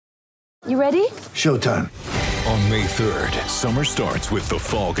You ready? Showtime. On May 3rd, summer starts with The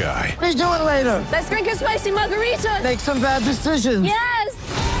Fall Guy. Let's do it later. Let's drink a spicy margarita. Make some bad decisions. Yes!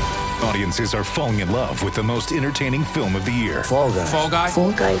 Audiences are falling in love with the most entertaining film of the year. Fall Guy. Fall Guy?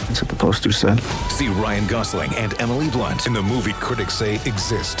 Fall guy. That's what the poster said. See Ryan Gosling and Emily Blunt in the movie critics say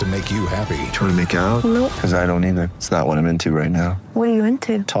exists to make you happy. Trying to make it out? Nope. Because I don't either. It's not what I'm into right now. What are you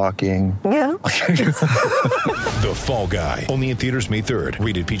into? Talking. Yeah. The Fall Guy. Only in theaters May 3rd.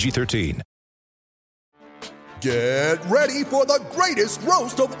 Rated PG-13. Get ready for the greatest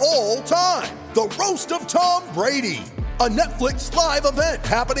roast of all time. The Roast of Tom Brady. A Netflix live event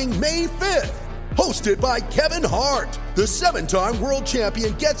happening May 5th. Hosted by Kevin Hart. The 7-time world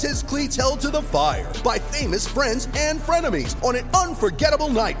champion gets his cleats held to the fire by famous friends and frenemies on an unforgettable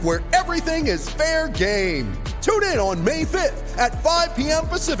night where everything is fair game. Tune in on May 5th at 5 p.m.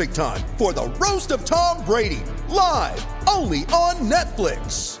 Pacific time for the Roast of Tom Brady. Live only on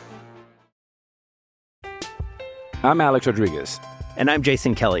Netflix. I'm Alex Rodriguez. And I'm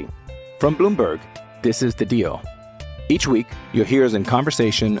Jason Kelly. From Bloomberg, this is The Deal. Each week, you'll hear us in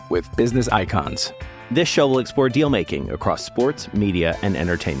conversation with business icons. This show will explore deal-making across sports, media, and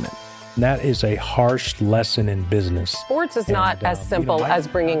entertainment. That is a harsh lesson in business. Sports is not as simple as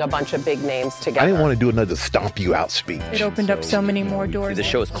bringing a bunch of big names together. I didn't want to do another stomp you out speech. It opened up so many more doors. The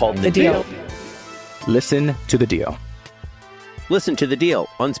show is called The Deal. Listen to The Deal. Listen to The Deal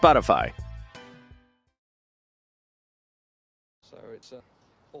on Spotify. So it's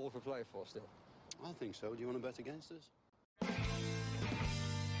all for play for still. I think so. Do you want to bet against us?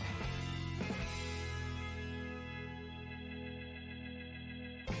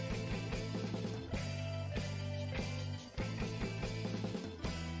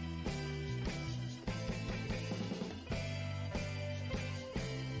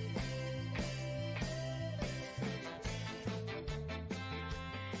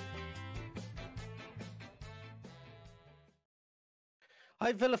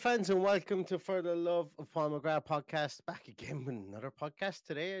 Hi, Villa fans, and welcome to Further Love of Paul McGrath podcast. Back again with another podcast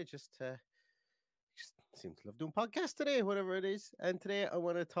today. I just seem to love doing podcasts today, whatever it is. And today I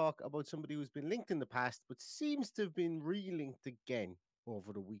want to talk about somebody who's been linked in the past, but seems to have been re-linked again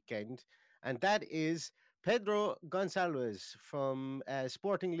over the weekend. And that is Pedro Gonçalves from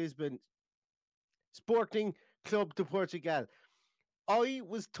Sporting Lisbon, Sporting Club de Portugal. I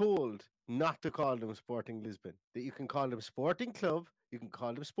was told not to call them Sporting Lisbon, that you can call them Sporting Club, you can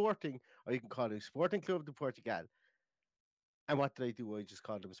call them Sporting, or you can call them Sporting Club de Portugal. And what did I do? I just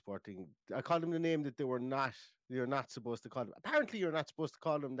called them Sporting. I called them the name that you're not supposed to call them. Apparently, you're not supposed to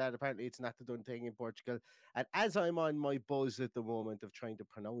call them that. Apparently, it's not the done thing in Portugal. And as I'm on my buzz at the moment of trying to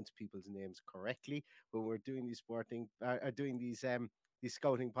pronounce people's names correctly when we're doing these these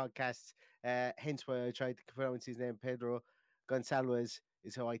scouting podcasts, hence why I tried to pronounce his name, Pedro Gonçalves,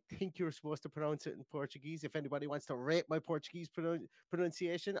 is how I think you're supposed to pronounce it in Portuguese. If anybody wants to rate my Portuguese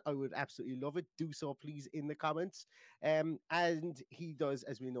pronunciation, I would absolutely love it. Do so, please, in the comments. And he does,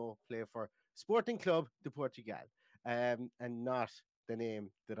 as we know, play for Sporting Club de Portugal, and not the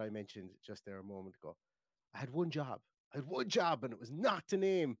name that I mentioned just there a moment ago. I had one job, and it was not to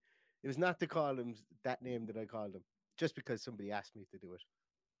name. It was not to call him that name that I called him, just because somebody asked me to do it.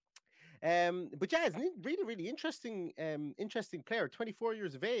 But yeah, it's really, really interesting player, 24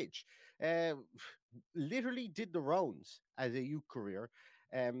 years of age, literally did the rounds as a youth career,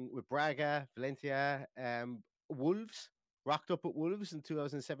 with Braga, Valencia, Wolves, rocked up at Wolves in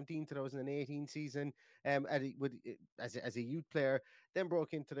 2017-2018 season, as a youth player, then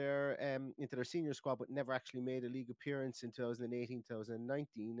broke into their senior squad, but never actually made a league appearance in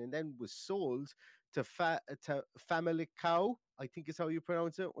 2018-2019, and then was sold to Famalicão, I think is how you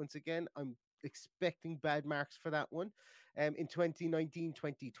pronounce it. Once again, I'm expecting bad marks for that one. In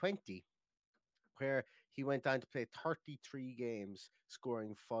 2019-2020, where he went on to play 33 games,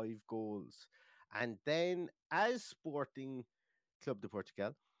 scoring 5 goals. And then, as Sporting Club de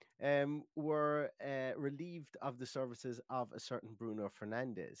Portugal were relieved of the services of a certain Bruno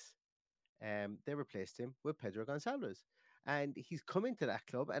Fernandes, they replaced him with Pedro Gonçalves. And he's come into that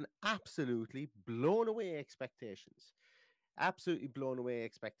club and absolutely blown away expectations. Absolutely blown away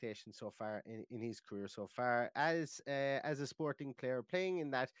expectations so far in his career so far as a Sporting player, playing in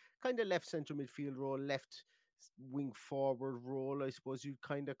that kind of left central midfield role, left wing forward role, I suppose you'd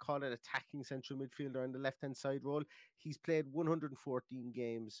kind of call it, attacking central midfielder on the left hand side role. He's played 114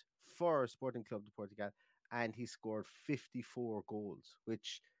 games for Sporting Club de Portugal, and he scored 54 goals,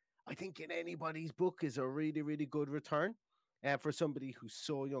 which I think in anybody's book is a really, really good return. For somebody who's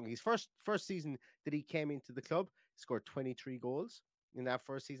so young. His first season that he came into the club, scored 23 goals in that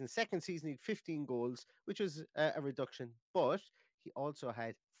first season. Second season, he had 15 goals, which was a reduction. But he also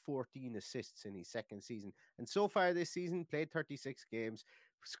had 14 assists in his second season. And so far this season, played 36 games,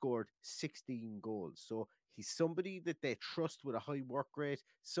 scored 16 goals. So he's somebody that they trust with a high work rate,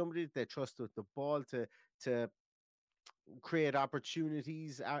 somebody that they trust with the ball to create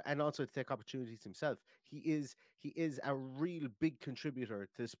opportunities and also to take opportunities himself. He is a real big contributor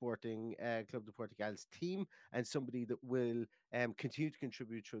to the Sporting Club de Portugal's team, and somebody that will continue to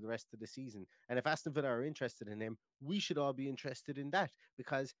contribute through the rest of the season. And if Aston Villa are interested in him, we should all be interested in that,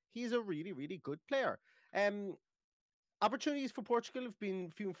 because he's a really, really good player. Opportunities for Portugal have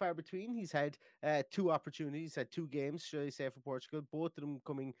been few and far between. He's had 2 opportunities, had 2 games, should I say, for Portugal, both of them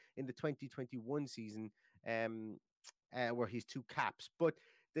coming in the 2021 season, where he's 2 caps. But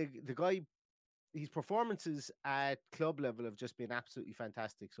the guy, his performances at club level have just been absolutely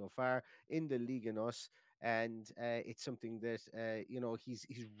fantastic so far in the Liga NOS. And it's something that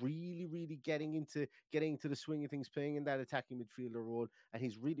he's really, really getting into the swing of things, playing in that attacking midfielder role, and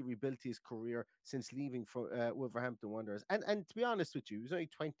he's really rebuilt his career since leaving for Wolverhampton Wanderers. And to be honest with you, he was only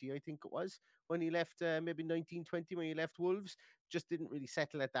 20, I think it was, when he left, maybe 19, 20 when he left Wolves. Just didn't really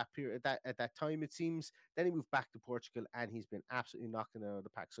settle at that period, at that time, it seems. Then he moved back to Portugal, and he's been absolutely knocking it out of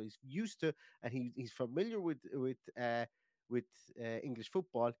the park. So he's used to, and he's familiar with English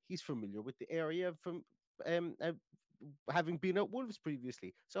football. He's familiar with the area from having been at Wolves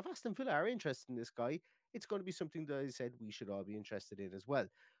previously. So if Aston Villa are interested in this guy, it's going to be something that I said we should all be interested in as well.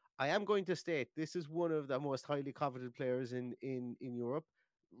 I am going to state this is one of the most highly coveted players in Europe.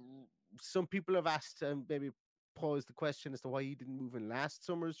 Some people have asked and maybe posed the question as to why he didn't move in last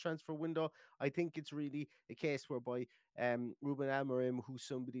summer's transfer window. I think it's really a case whereby Ruben Amorim, who's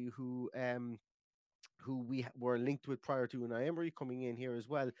somebody who we were linked with prior to Unai Emery coming in here as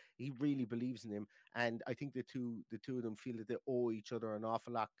well, he really believes in him, and I think the two of them feel that they owe each other an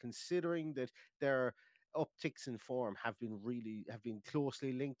awful lot, considering that their upticks in form have been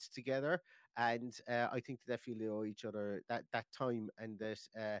closely linked together, and I think that they feel they owe each other that time, and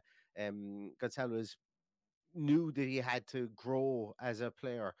that Gonçalves knew that he had to grow as a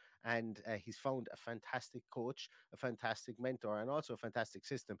player, and he's found a fantastic coach, a fantastic mentor, and also a fantastic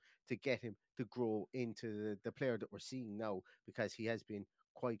system to get him to grow into the player that we're seeing now, because he has been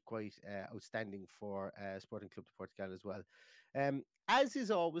quite outstanding for Sporting Club de Portugal as well. As is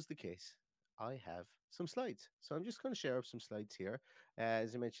always the case, I have some slides, so I'm just going to share up some slides here.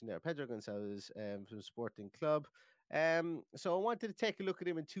 As I mentioned there, Pedro Gonçalves from Sporting Club. So I wanted to take a look at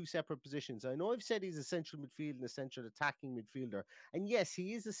him in 2 separate positions. I know I've said he's a central midfield and a central attacking midfielder. And yes,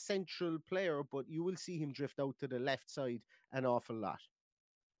 he is a central player, but you will see him drift out to the left side an awful lot.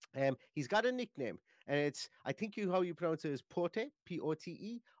 He's got a nickname, and I think how you pronounce it is Pote,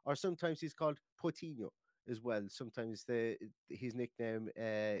 P-O-T-E, or sometimes he's called Potinho as well. Sometimes his nickname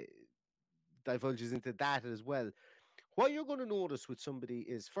divulges into that as well. What you're going to notice with somebody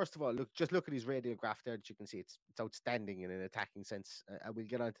is, first of all, look at his radiograph there that you can see. It's outstanding in an attacking sense. We'll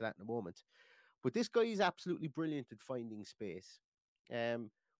get onto that in a moment. But this guy is absolutely brilliant at finding space.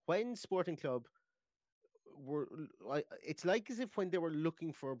 When Sporting Club it's like as if when they were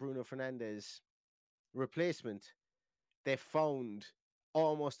looking for a Bruno Fernandes replacement, they found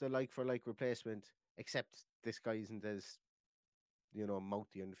almost a like-for-like replacement, except this guy isn't as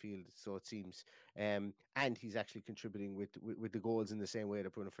mouthy on the field, so it seems. And he's actually contributing with the goals in the same way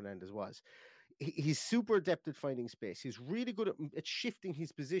that Bruno Fernandes was. He's super adept at finding space. He's really good at shifting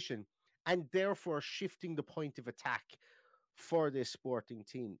his position, and therefore shifting the point of attack for this Sporting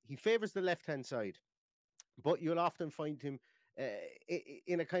team. He favours the left-hand side, but you'll often find him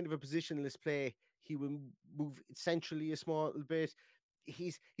in a kind of a positionless play. He will move centrally a small bit.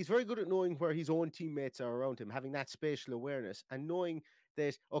 He's very good at knowing where his own teammates are around him, having that spatial awareness, and knowing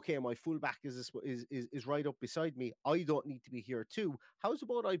that, okay, my fullback is right up beside me. I don't need to be here too. How's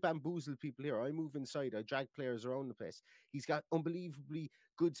about I bamboozle people here? I move inside. I drag players around the place. He's got unbelievably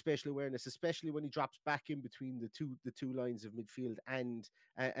good spatial awareness, especially when he drops back in between the two lines of midfield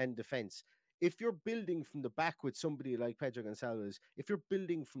and defense. If you're building from the back with somebody like Pedro Gonçalves, if you're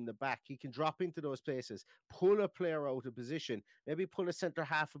building from the back, he can drop into those places, pull a player out of position, maybe pull a centre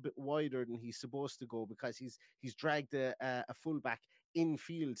half a bit wider than he's supposed to go because he's dragged a fullback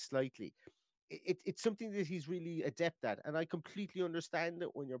infield slightly. It's something that he's really adept at, and I completely understand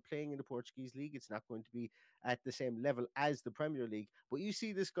that when you're playing in the Portuguese league, it's not going to be at the same level as the Premier League, but you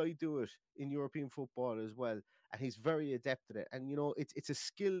see this guy do it in European football as well, and he's very adept at it. And it's a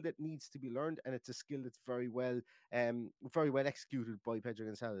skill that needs to be learned, and it's a skill that's very well executed by Pedro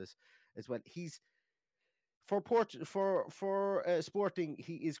Gonçalves as well. He's for Sporting,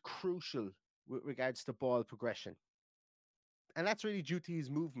 he is crucial with regards to ball progression, and that's really due to his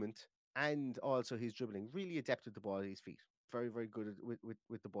movement and also his dribbling. Really adept at the ball at his feet. Very, very good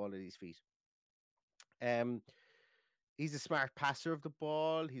with the ball at his feet. He's a smart passer of the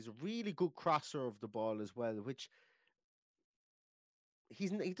ball. He's a really good crosser of the ball as well, which he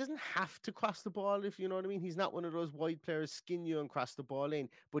doesn't have to cross the ball, if you know what I mean. He's not one of those wide players skin you and cross the ball in,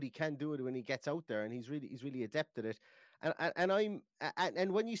 but he can do it when he gets out there, and he's really adept at it.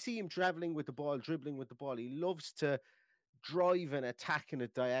 And when you see him traveling with the ball, dribbling with the ball, he loves to drive and attack in a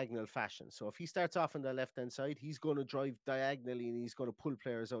diagonal fashion. So if he starts off on the left-hand side, he's going to drive diagonally and he's going to pull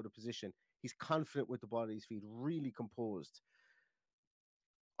players out of position. He's confident with the ball at his feet, really composed.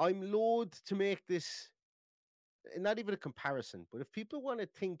 I'm loath to make this not even a comparison, but if people want to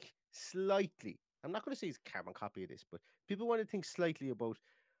think slightly, I'm not going to say he's a carbon copy of this, but people want to think slightly about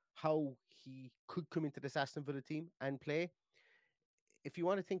how he could come into this Aston Villa team and play. If you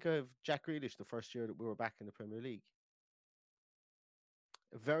want to think of Jack Grealish, the first year that we were back in the Premier League,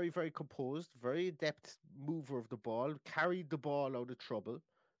 very, very composed, very adept mover of the ball, carried the ball out of trouble,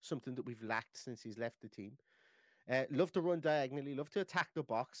 something that we've lacked since he's left the team. Loved to run diagonally, loved to attack the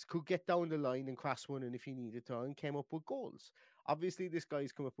box, could get down the line and cross one, and if he needed to, and came up with goals. Obviously, this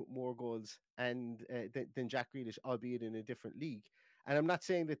guy's come up with more goals than Jack Grealish, albeit in a different league. And I'm not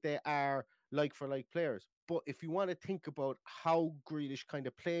saying that they are like-for-like players, but if you want to think about how Grealish kind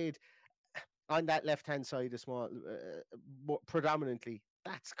of played on that left-hand side, predominantly,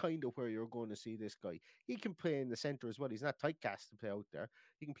 that's kind of where you're going to see this guy. He can play in the centre as well. He's not typecast to play out there.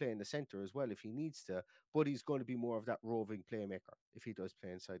 He can play in the centre as well if he needs to, but he's going to be more of that roving playmaker if he does play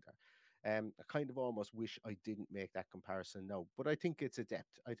inside there. I kind of almost wish I didn't make that comparison now, but I think it's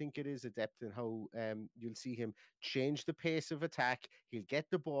adept. I think it is adept in how you'll see him change the pace of attack. He'll get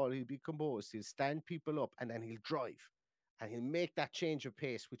the ball, he'll be composed, he'll stand people up, and then he'll drive. And he'll make that change of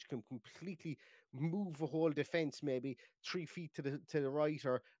pace, which can completely move a whole defence, maybe 3 feet to the right,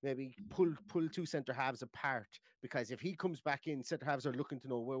 or maybe pull two centre halves apart. Because if he comes back in, centre halves are looking to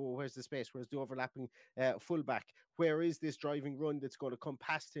know where's the space, where's the overlapping fullback, where is this driving run that's going to come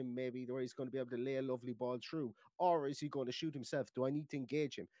past him, maybe where he's going to be able to lay a lovely ball through, or is he going to shoot himself? Do I need to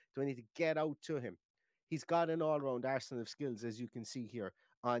engage him? Do I need to get out to him? He's got an all-round arsenal of skills, as you can see here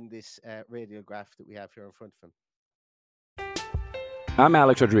on this radiograph that we have here in front of him. I'm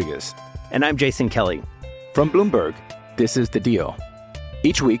Alex Rodriguez. And I'm Jason Kelly. From Bloomberg, this is The Deal.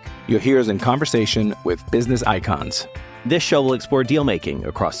 Each week, you'll hear us in conversation with business icons. This show will explore deal-making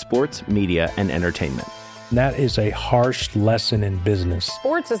across sports, media, and entertainment. That is a harsh lesson in business.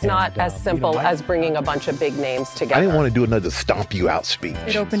 Sports is not as simple as bringing a bunch of big names together. I didn't want to do another stomp you out speech.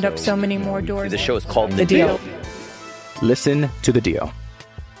 It opened up so many more doors. The show is called The Deal. Listen to The Deal.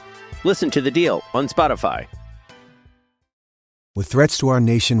 Listen to The Deal on Spotify. With threats to our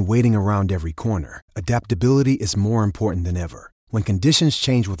nation waiting around every corner, adaptability is more important than ever. When conditions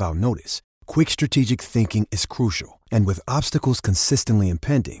change without notice, quick strategic thinking is crucial. And with obstacles consistently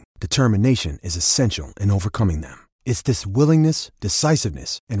impending, determination is essential in overcoming them. It's this willingness,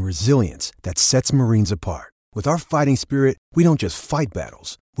 decisiveness, and resilience that sets Marines apart. With our fighting spirit, we don't just fight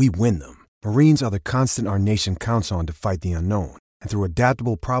battles, we win them. Marines are the constant our nation counts on to fight the unknown. And through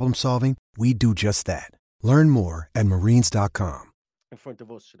adaptable problem solving, we do just that. Learn more at marines.com. In front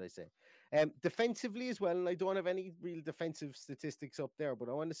of us, should I say. Defensively as well, and I don't have any real defensive statistics up there, but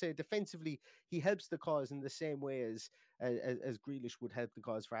I want to say defensively, he helps the cause in the same way as Grealish would help the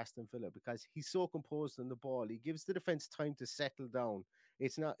cause for Aston Villa, because he's so composed on the ball. He gives the defence time to settle down.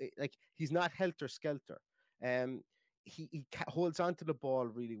 It's not like he's not helter-skelter. He holds on to the ball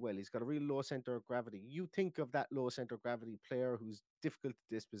really well. He's got a real low center of gravity. You think of that low center of gravity player who's difficult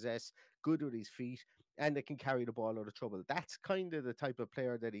to dispossess, good with his feet, and that can carry the ball out of trouble. That's kind of the type of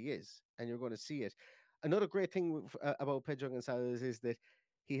player that he is, and you're going to see it. Another great thing about Pedro Gonçalves is that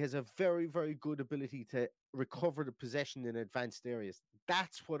he has a very, very good ability to recover the possession in advanced areas.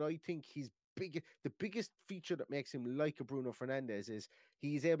 That's what I think the biggest feature that makes him like a Bruno Fernandes is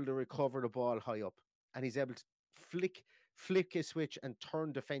he's able to recover the ball high up, and he's able to flick a switch and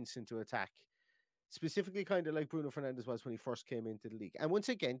turn defense into attack. Specifically kind of like Bruno Fernandes was when he first came into the league. And once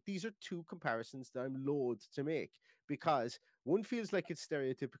again, these are two comparisons that I'm loath to make, because one feels like it's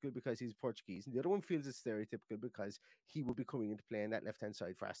stereotypical because he's Portuguese, and the other one feels it's stereotypical because he will be coming into play on that left-hand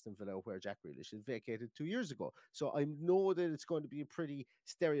side for Aston Villa, where Jack Grealish is vacated 2 years ago. So I know that it's going to be a pretty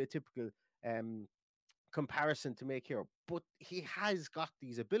stereotypical comparison to make here, but he has got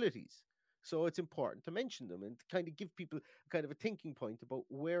these abilities. So it's important to mention them and to kind of give people kind of a thinking point about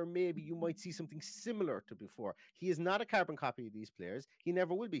where maybe you might see something similar to before. He is not a carbon copy of these players. He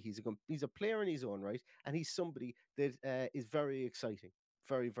never will be. He's a player in his own right, and he's somebody that is very exciting.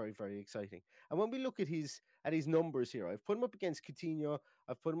 Very, very, very exciting. And when we look at his numbers here, I've put him up against Coutinho,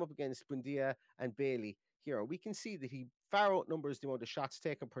 I've put him up against Buendia and Bailey. here, we can see that he far outnumbers the amount of shots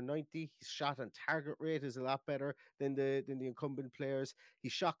taken per 90. His shot on target rate is a lot better than the incumbent players.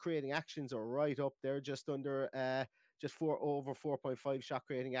 His shot creating actions are right up there, just under over 4.5 shot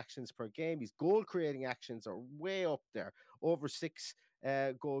creating actions per game. His goal creating actions are way up there, over 6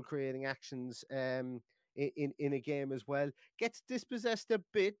 goal creating actions in a game as well. Gets dispossessed a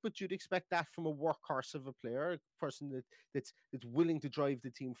bit, but you'd expect that from a workhorse of a player, a person that's willing to drive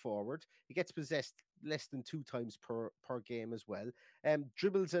the team forward. He gets possessed less than 2 times per game as well.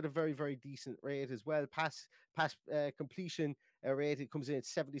 Dribbles at a very, very decent rate as well. Pass completion rate, it comes in at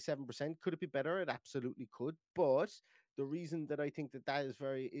 77%. Could it be better? It absolutely could. But the reason that I think that is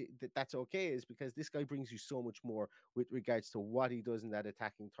that's okay is because this guy brings you so much more with regards to what he does in that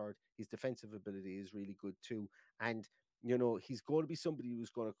attacking third. His defensive ability is really good too, and he's going to be somebody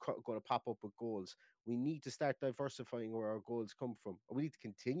who's going to pop up with goals. We need to start diversifying where our goals come from. We need to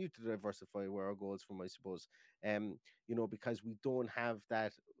continue to diversify where our goals from, I suppose. Because we don't have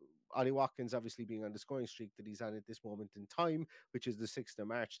that. Ollie Watkins obviously being on the scoring streak that he's on at this moment in time, which is the 6th of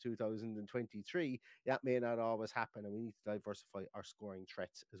March 2023, that may not always happen, and we need to diversify our scoring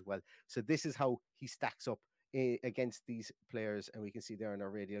threats as well. So this is how he stacks up against these players, and we can see there in our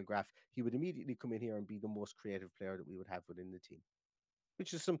radial graph, he would immediately come in here and be the most creative player that we would have within the team,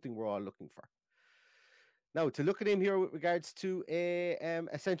 which is something we're all looking for. Now, to look at him here with regards to a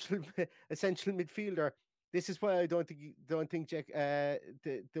essential midfielder, this is why I don't think Jack,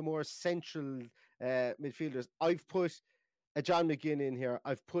 the more central midfielders. I've put a John McGinn in here.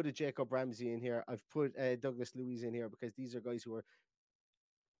 I've put a Jacob Ramsey in here. I've put Douglas Luiz in here because these are guys who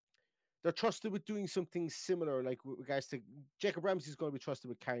they're trusted with doing something similar, like with regards to Jacob Ramsey is going to be trusted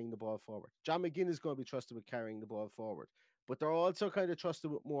with carrying the ball forward. John McGinn is going to be trusted with carrying the ball forward. But they're also kind of trusted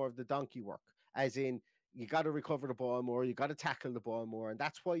with more of the donkey work, as in you got to recover the ball more, you got to tackle the ball more, and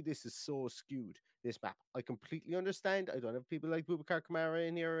that's why this is so skewed, this map. I completely understand. I don't have people like Boubacar Kamara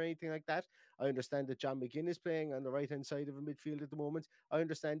in here or anything like that. I understand that John McGinn is playing on the right-hand side of a midfield at the moment. I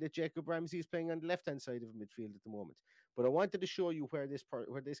understand that Jacob Ramsey is playing on the left-hand side of a midfield at the moment. But I wanted to show you where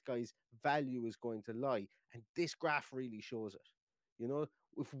this guy's value is going to lie, and this graph really shows it.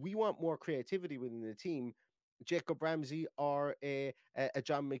 If we want more creativity within the team, Jacob Ramsey or a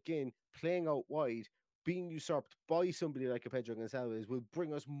John McGinn playing out wide, being usurped by somebody like a Pedro Gonçalves will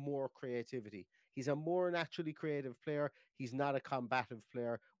bring us more creativity. He's a more naturally creative player. He's not a combative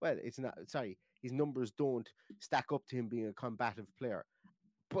player. Well, his numbers don't stack up to him being a combative player.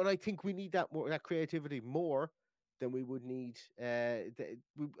 But I think we need that creativity more than we would need.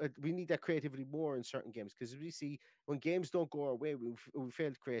 We need that creativity more in certain games, because we see when games don't go our way, we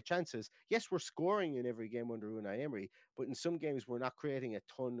fail to create chances. Yes, we're scoring in every game under Unai Emery, but in some games we're not creating a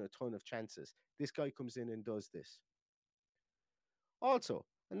ton of chances. This guy comes in and does this. Also,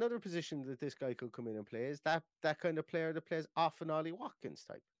 another position that this guy could come in and play is that kind of player that plays off an Ollie Watkins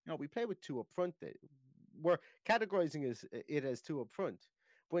type. We play with 2 up front. We're categorizing it as 2 up front.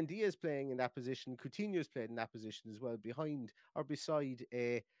 Buendia is playing in that position. Coutinho's played in that position as well, behind or beside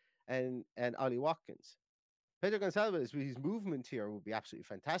an Ollie Watkins. Pedro Gonçalves, with his movement here, would be absolutely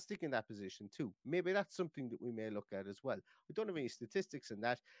fantastic in that position too. Maybe that's something that we may look at as well. We don't have any statistics in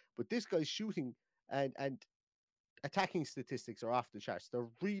that, but this guy's shooting and attacking statistics are off the charts. They're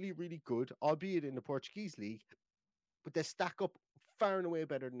really, really good, albeit in the Portuguese league, but they stack up far and away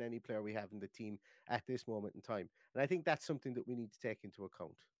better than any player we have in the team at this moment in time. And I think that's something that we need to take into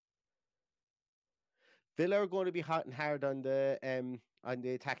account. Villa are going to be hot and hard on the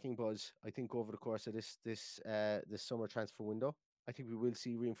attacking buzz, I think, over the course of this summer transfer window. I think we will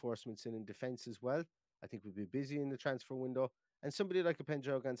see reinforcements in defence as well. I think we'll be busy in the transfer window. And somebody like a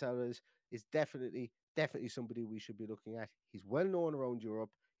Pedro Gonçalves is definitely somebody we should be looking at. He's well known around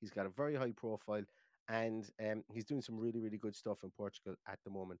Europe. He's got a very high profile, and he's doing some really, really good stuff in Portugal at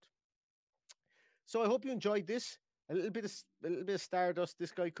the moment. So I hope you enjoyed this. A little bit of stardust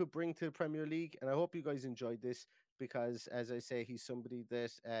this guy could bring to the Premier League, and I hope you guys enjoyed this, because, as I say, he's somebody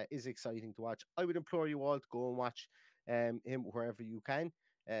that is exciting to watch. I would implore you all to go and watch him wherever you can.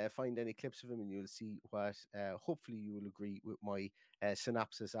 Find any clips of him, and you'll see what hopefully you will agree with my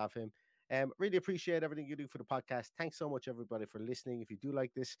synopsis of him. Really appreciate everything you do for the podcast. Thanks so much, everybody, for listening. If you do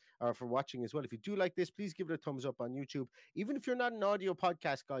like this, or for watching as well, if you do like this, please give it a thumbs up on YouTube. Even if you're not an audio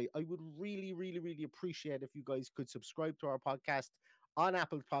podcast guy, I would really, really, really appreciate if you guys could subscribe to our podcast on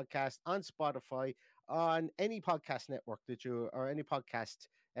Apple Podcast, on Spotify, on any podcast network that you, or any podcast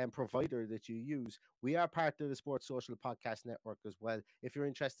provider that you use. We are part of the Sports Social Podcast Network as well. If you're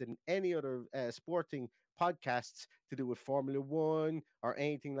interested in any other sporting podcasts to do with Formula One or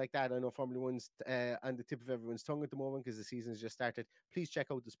anything like that. I know Formula One's on the tip of everyone's tongue at the moment because the season's just started. Please check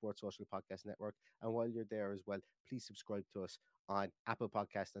out the Sports Social Podcast Network. And while you're there as well, please subscribe to us on Apple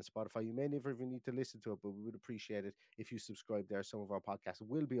Podcasts and Spotify. You may never even need to listen to it, but we would appreciate it if you subscribe there. Some of our podcasts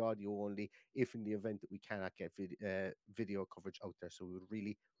will be audio only if in the event that we cannot get video coverage out there. So we would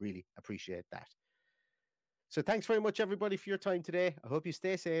really, really appreciate that. So thanks very much, everybody, for your time today. I hope you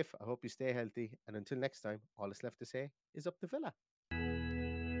stay safe. I hope you stay healthy. And until next time, all that's left to say is up the Villa.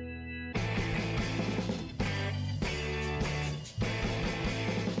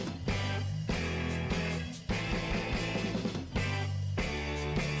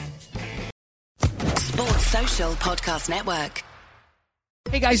 Sports Social Podcast Network.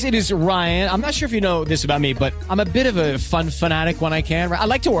 Hey guys, it is Ryan. I'm not sure if you know this about me, but I'm a bit of a fun fanatic when I can. I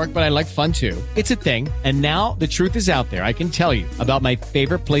like to work, but I like fun too. It's a thing. And now the truth is out there. I can tell you about my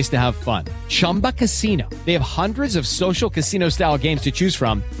favorite place to have fun. Chumba Casino. They have hundreds of social casino style games to choose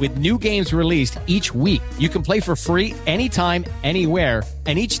from with new games released each week. You can play for free anytime, anywhere.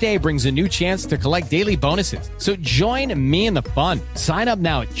 And each day brings a new chance to collect daily bonuses. So join me in the fun. Sign up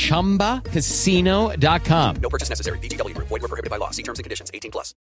now at ChumbaCasino.com. No purchase necessary. VGW Group. Void where prohibited by law. See terms and conditions. 18+.